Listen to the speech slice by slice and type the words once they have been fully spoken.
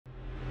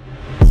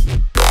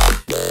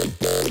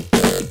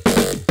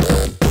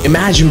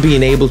Imagine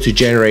being able to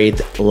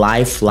generate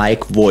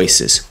lifelike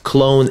voices,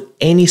 clone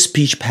any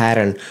speech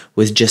pattern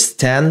with just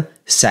 10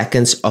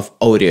 seconds of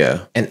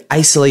audio, and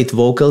isolate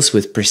vocals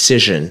with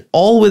precision,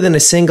 all within a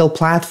single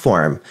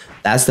platform.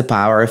 That's the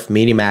power of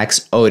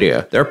MiniMax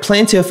Audio. There are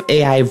plenty of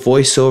AI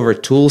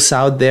voiceover tools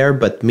out there,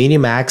 but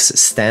MiniMax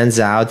stands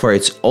out for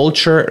its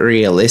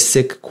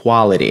ultra-realistic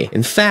quality.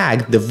 In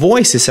fact, the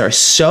voices are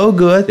so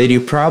good that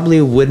you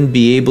probably wouldn't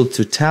be able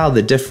to tell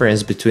the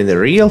difference between the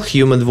real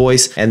human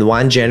voice and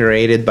one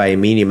generated by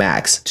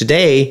MiniMax.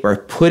 Today, we're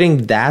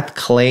putting that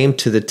claim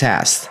to the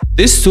test.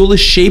 This tool is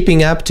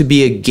shaping up to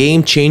be a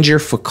game changer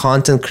for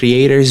content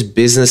creators,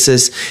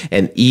 businesses,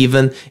 and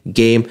even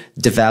game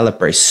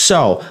developers.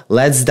 So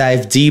let's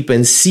dive deep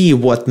and see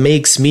what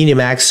makes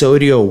MiniMax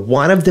Audio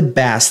one of the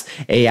best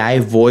AI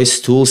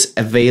voice tools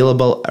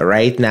available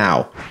right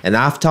now.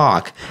 Enough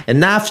talk,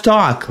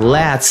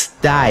 let's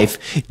dive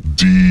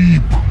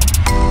deep.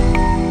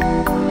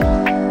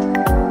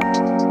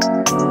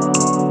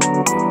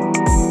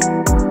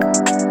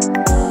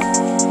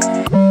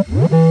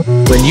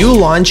 When you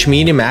launch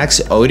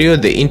MiniMax Audio,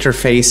 the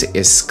interface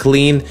is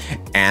clean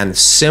and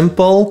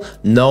simple,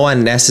 no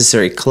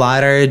unnecessary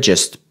clutter,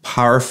 just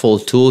powerful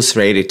tools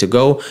ready to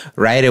go.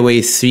 Right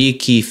away, 3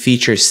 key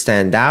features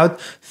stand out.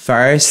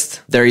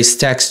 First, there is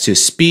text to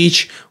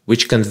speech,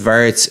 which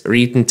converts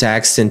written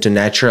text into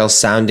natural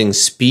sounding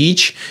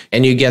speech,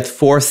 and you get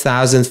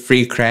 4,000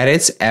 free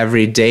credits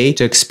every day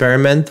to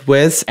experiment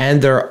with.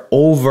 And there are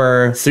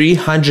over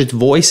 300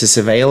 voices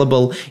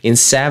available in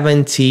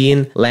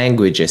 17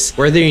 languages.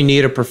 Whether you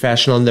need a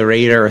professional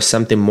narrator or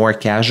something more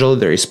casual,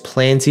 there is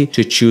plenty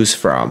to choose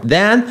from.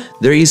 Then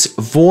there is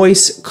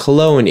voice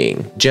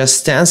cloning.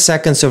 Just 10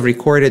 seconds of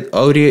recorded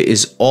audio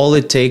is all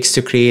it takes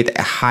to create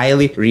a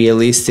highly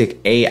realistic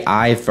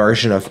AI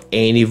version of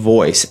any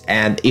voice.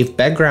 And if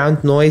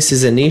background noise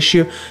is an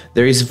issue,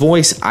 there is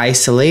Voice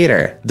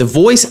Isolator. The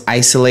Voice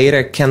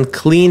Isolator can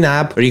clean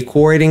up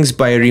recordings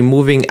by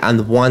removing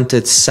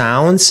unwanted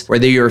sounds,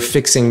 whether you're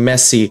fixing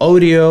messy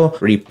audio,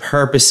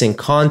 repurposing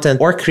content,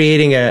 or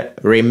creating a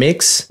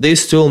remix.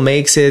 This tool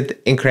makes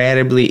it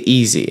incredibly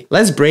easy.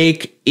 Let's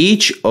break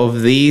each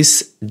of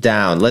these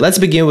down. Let's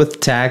begin with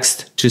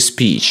text to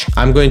speech.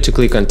 I'm going to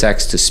click on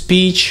text to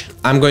speech.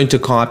 I'm going to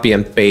copy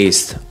and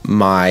paste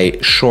my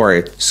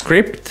short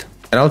script,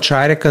 and I'll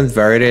try to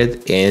convert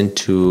it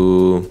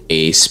into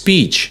a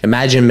speech.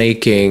 Imagine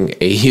making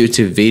a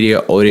YouTube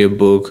video,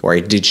 audiobook, or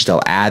a digital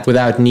ad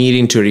without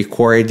needing to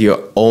record your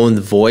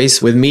own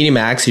voice. With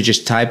MiniMax, you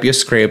just type your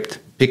script,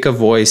 pick a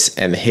voice,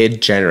 and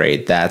hit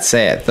generate. That's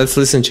it. Let's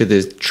listen to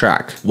this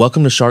track.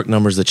 Welcome to Shark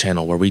Numbers, the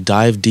channel where we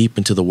dive deep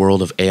into the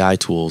world of AI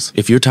tools.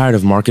 If you're tired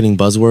of marketing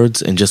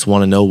buzzwords and just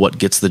want to know what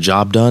gets the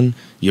job done,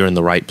 you're in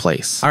the right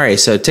place. All right,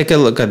 so take a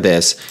look at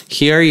this.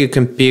 Here you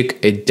can pick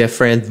a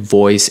different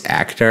voice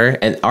actor,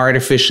 an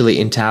artificially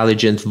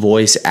intelligent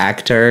voice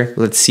actor.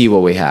 Let's see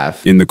what we have.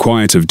 In the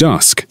quiet of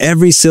dusk,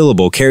 every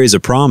syllable carries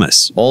a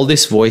promise. All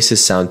these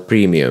voices sound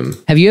premium.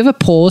 Have you ever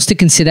paused to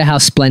consider how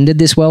splendid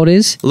this world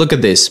is? Look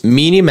at this.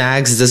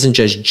 MiniMax doesn't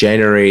just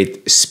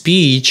generate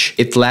speech,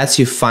 it lets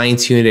you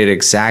fine-tune it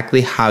exactly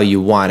how you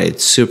want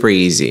it. Super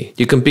easy.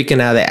 You can pick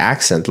another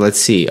accent. Let's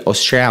see,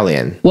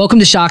 Australian. Welcome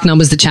to Shark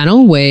Numbers, the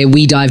channel where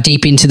we dive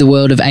deep into the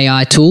world of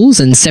AI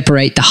tools and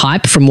separate the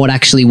hype from what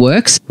actually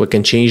works. We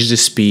can change the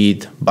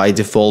speed. By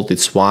default,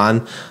 it's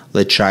 1.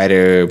 Let's try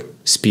to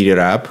speed it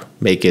up.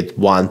 Make it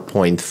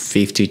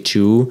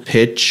 1.52.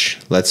 Pitch,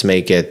 let's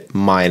make it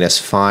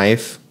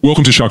 -5.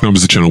 Welcome to Shark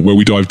Numbers, the channel where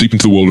we dive deep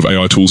into the world of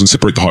AI tools and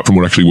separate the hype from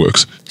what actually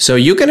works. So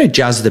you can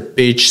adjust the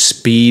pitch,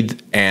 speed,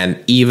 and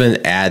even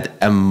add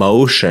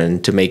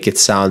emotion to make it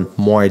sound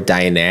more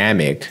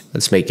dynamic.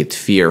 Let's make it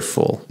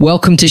fearful.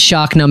 Welcome to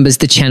Shark Numbers,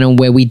 the channel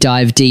where we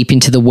dive deep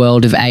into the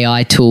world of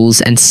AI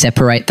tools and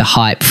separate the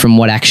hype from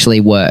what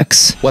actually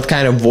works. What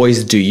kind of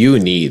voice do you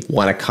need?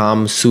 Want a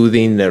calm,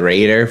 soothing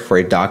narrator for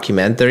a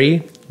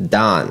documentary?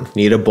 Done.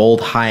 Need a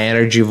bold,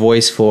 high-energy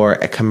voice for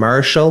a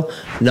commercial?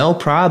 No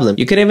problem.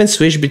 You can even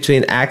switch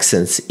between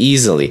accents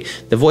easily.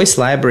 The voice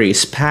library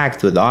is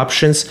packed with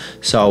options,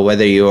 so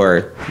whether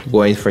you're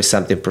going for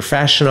something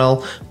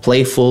professional,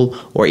 playful,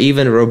 or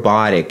even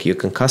robotic, you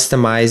can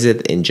customize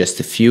it in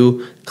just a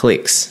few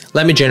clicks.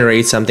 Let me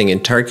generate something in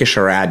Turkish,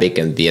 Arabic,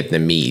 and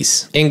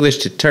Vietnamese. English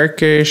to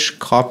Turkish,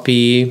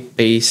 copy,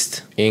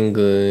 paste,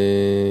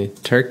 English,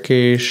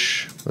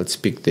 Turkish. Let's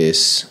pick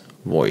this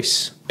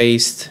voice.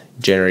 Paste.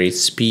 Generate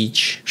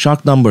speech.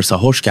 Shark Numbers'a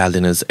hoş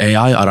geldiniz.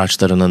 AI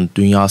araçlarının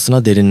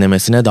dünyasına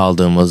derinlemesine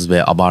daldığımız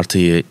ve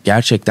abartıyı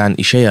gerçekten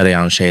işe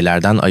yarayan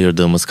şeylerden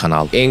ayırdığımız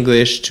kanal.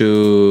 English to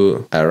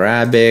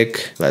Arabic.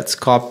 Let's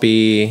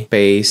copy,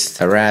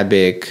 paste,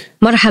 Arabic.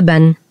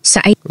 مرحبا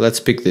سعيد.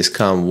 Let's pick this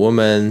calm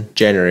woman.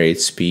 Generate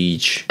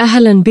speech.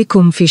 أهلا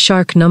بكم في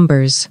شارك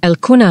نمبرز،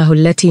 القناة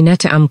التي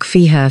نتعمق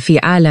فيها في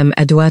عالم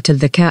أدوات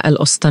الذكاء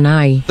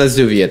الاصطناعي. Let's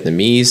do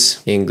Vietnamese.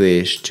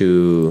 English to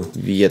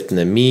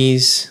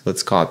Vietnamese.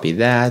 Let's copy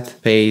that.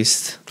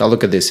 Paste. Oh,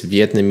 look at this.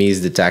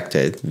 Vietnamese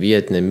detected.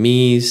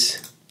 Vietnamese.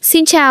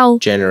 Xin chào.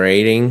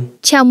 Generating.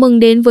 Chào mừng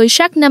đến với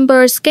Shark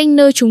Numbers, kênh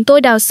nơi chúng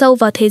tôi đào sâu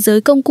vào thế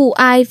giới công cụ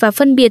AI và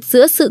phân biệt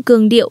giữa sự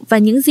cường điệu và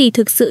những gì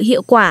thực sự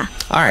hiệu quả.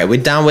 Alright,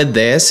 we're done with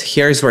this.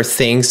 Here's where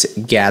things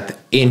get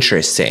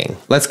interesting.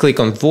 Let's click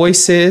on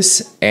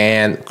Voices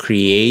and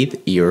create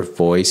your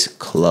voice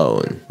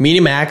clone.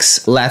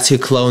 MiniMax lets you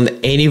clone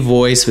any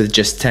voice with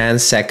just 10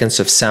 seconds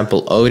of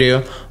sample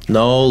audio.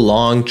 No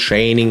long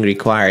training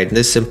required.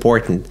 This is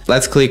important.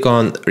 Let's click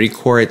on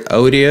Record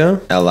Audio.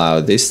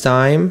 Allow this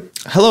time.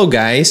 Hello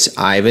guys,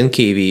 Ivan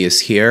KV is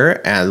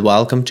here and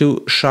welcome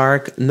to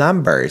Shark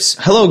Numbers.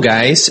 Hello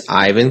guys,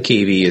 Ivan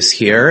KV is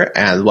here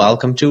and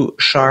welcome to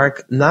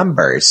Shark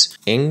Numbers.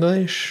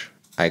 English.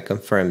 I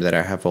confirm that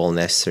I have all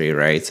necessary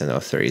rights and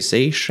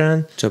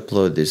authorization to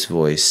upload these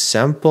voice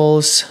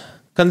samples.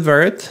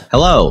 Convert.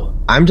 Hello,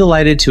 I'm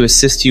delighted to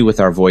assist you with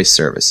our voice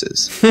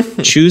services.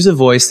 Choose a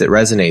voice that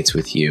resonates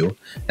with you,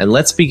 and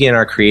let's begin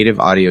our creative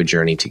audio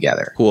journey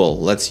together. Cool,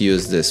 let's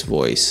use this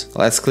voice.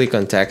 Let's click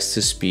on text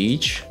to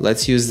speech.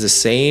 Let's use the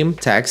same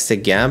text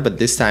again, but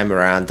this time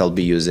around I'll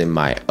be using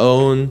my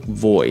own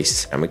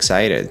voice. I'm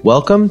excited.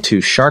 Welcome to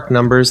Shark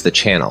Numbers, the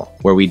channel,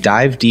 where we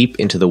dive deep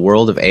into the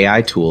world of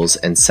AI tools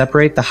and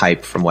separate the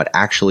hype from what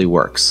actually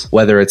works.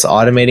 Whether it's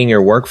automating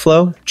your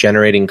workflow,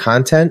 generating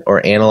content,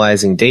 or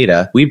analyzing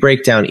data, we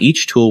break down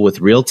each tool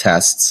with real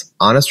tests,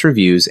 honest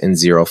reviews, and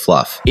zero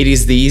fluff. It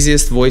is the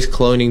easiest voice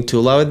cloning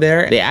tool out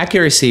there. The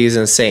accuracy is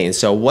insane.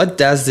 So what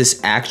does this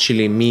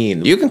actually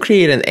mean? You can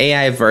create an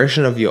AI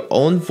version of your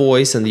own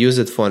voice and use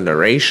it for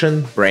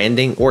narration,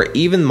 branding, or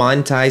even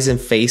monetizing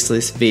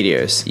faceless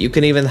videos. You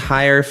can even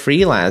hire a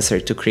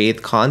freelancer to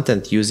create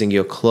content using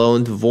your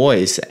cloned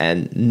voice,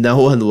 and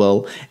no one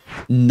will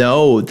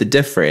know the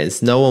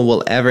difference. No one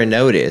will ever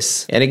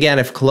notice. And again,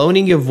 if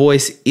cloning your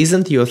voice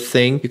isn't your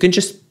thing, you can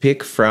just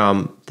pick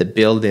from the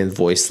built-in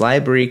voice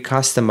library,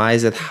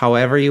 customize it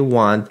however you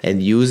want,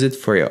 and use it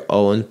for your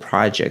own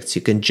projects.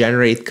 You can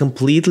generate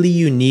completely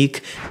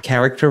unique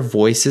character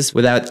voices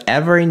without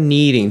ever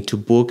needing to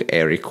book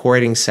a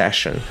recording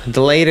session.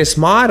 The latest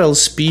model,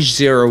 Speech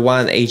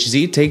 01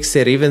 HD, takes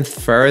it even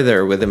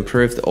further with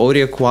improved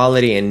audio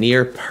quality and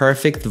near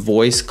perfect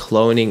voice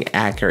cloning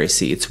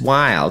accuracy. It's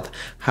wild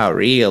how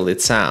real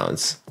it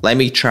sounds. Let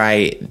me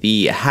try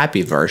the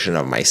happy version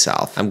of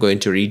myself. I'm going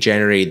to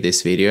regenerate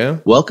this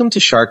video. Welcome to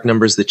Shark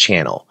Numbers, the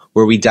channel,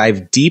 where we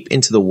dive deep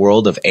into the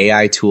world of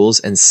AI tools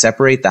and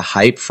separate the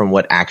hype from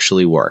what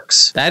actually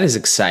works. That is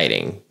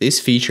exciting. This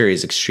feature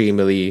is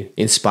extremely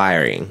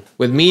inspiring.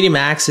 With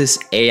MiniMax's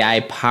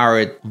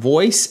AI-powered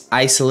voice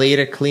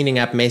Isolator, cleaning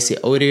up messy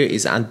audio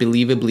is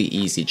unbelievably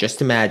easy.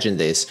 Just imagine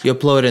this. You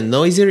upload a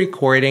noisy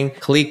recording,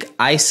 click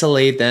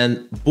Isolate,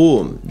 and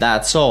boom,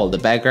 that's all. The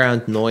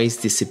background noise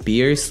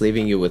disappears,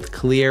 leaving you with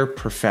clear,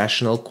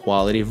 professional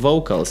quality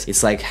vocals.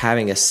 It's like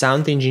having a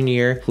sound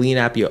engineer clean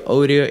up your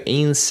audio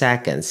in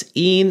seconds.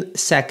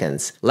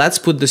 Let's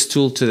put this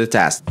tool to the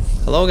test.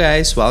 Hello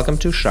guys, welcome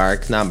to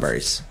Shark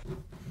Numbers.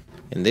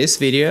 In this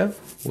video,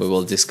 we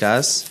will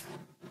discuss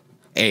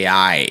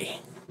AI.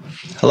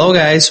 Hello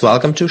guys,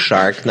 welcome to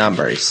Shark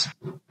Numbers.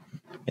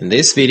 In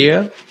this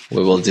video,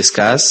 we will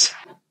discuss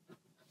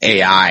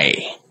AI.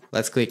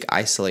 Let's click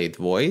Isolate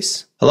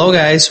Voice. Hello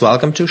guys,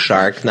 welcome to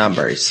Shark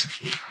Numbers.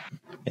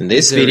 In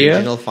this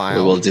video,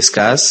 we will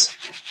discuss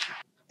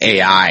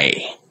AI.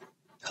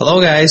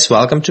 Hello guys,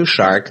 welcome to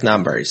Shark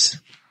Numbers.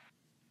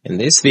 In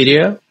this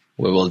video,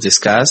 we will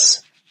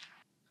discuss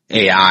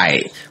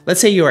AI. Let's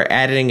say you are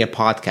editing a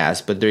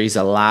podcast, but there is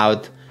a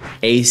loud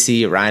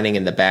AC running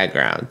in the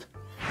background.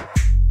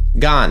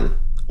 Gone.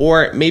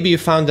 Or maybe you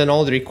found an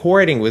old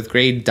recording with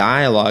great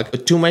dialogue,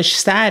 but too much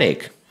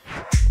static.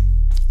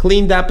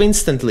 Cleaned up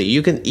instantly.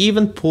 You can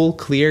even pull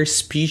clear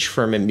speech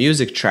from a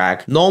music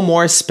track. No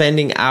more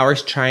spending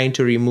hours trying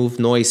to remove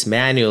noise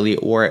manually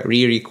or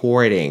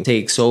re-recording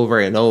takes over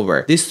and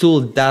over. This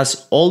tool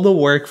does all the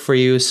work for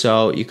you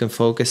so you can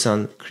focus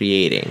on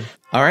creating.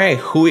 Alright,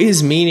 who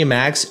is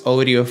MiniMax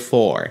Audio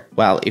for?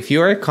 Well, if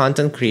you're a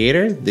content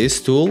creator,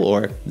 this tool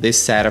or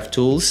this set of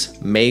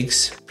tools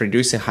makes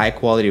producing high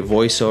quality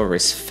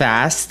voiceovers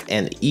fast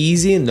and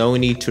easy. No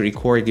need to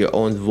record your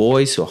own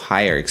voice or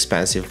hire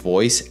expensive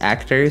voice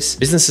actors.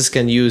 Businesses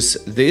can use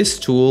this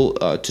tool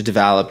to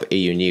develop a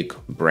unique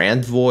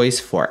brand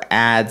voice for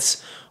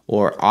ads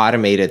or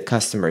automated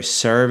customer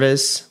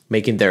service,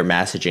 making their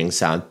messaging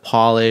sound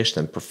polished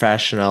and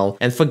professional.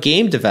 And for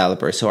game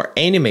developers or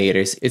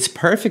animators, it's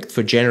perfect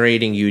for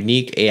generating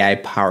unique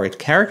AI-powered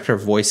character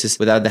voices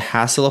without the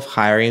hassle of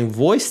hiring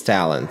voice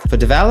talent. For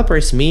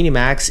developers,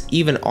 MiniMax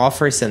even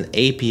offers an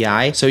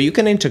API so you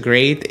can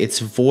integrate its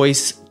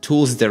voice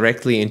tools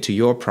directly into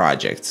your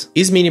projects.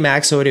 Is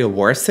MiniMax Audio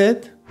worth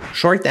it?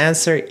 Short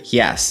answer,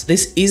 yes.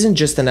 This isn't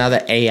just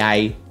another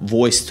AI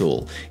voice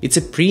tool. It's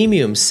a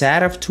premium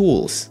set of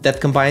tools that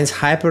combines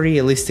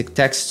hyper-realistic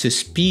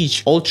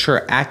text-to-speech,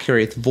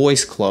 ultra-accurate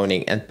voice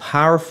cloning, and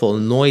powerful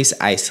noise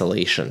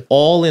isolation,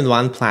 all in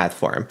one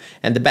platform.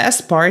 And the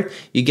best part,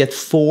 you get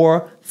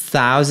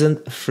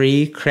 4,000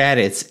 free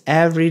credits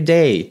every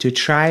day to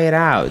try it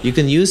out. You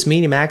can use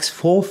MiniMax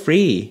for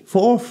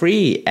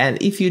free.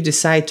 And if you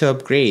decide to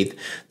upgrade,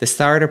 the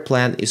starter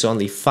plan is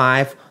only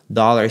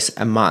 $5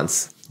 a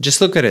month. Just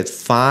look at it,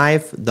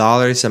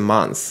 $5 a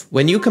month.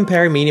 When you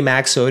compare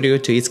MiniMax Audio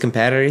to its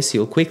competitors,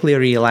 you'll quickly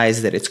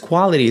realize that its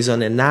quality is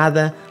on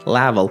another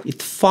level.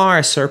 It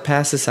far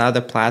surpasses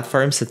other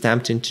platforms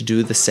attempting to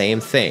do the same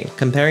thing.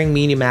 Comparing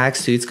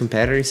MiniMax to its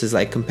competitors is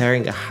like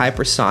comparing a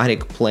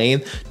hypersonic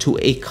plane to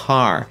a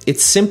car.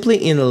 It's simply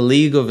in a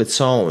league of its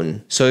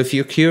own. So if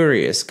you're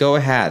curious, go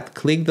ahead,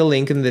 click the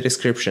link in the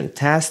description,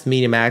 test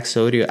MiniMax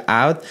Audio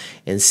out,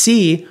 and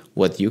see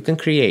what you can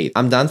create.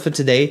 I'm done for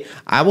today.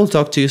 I will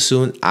talk to you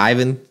soon.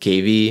 Ivan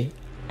KV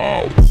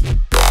out.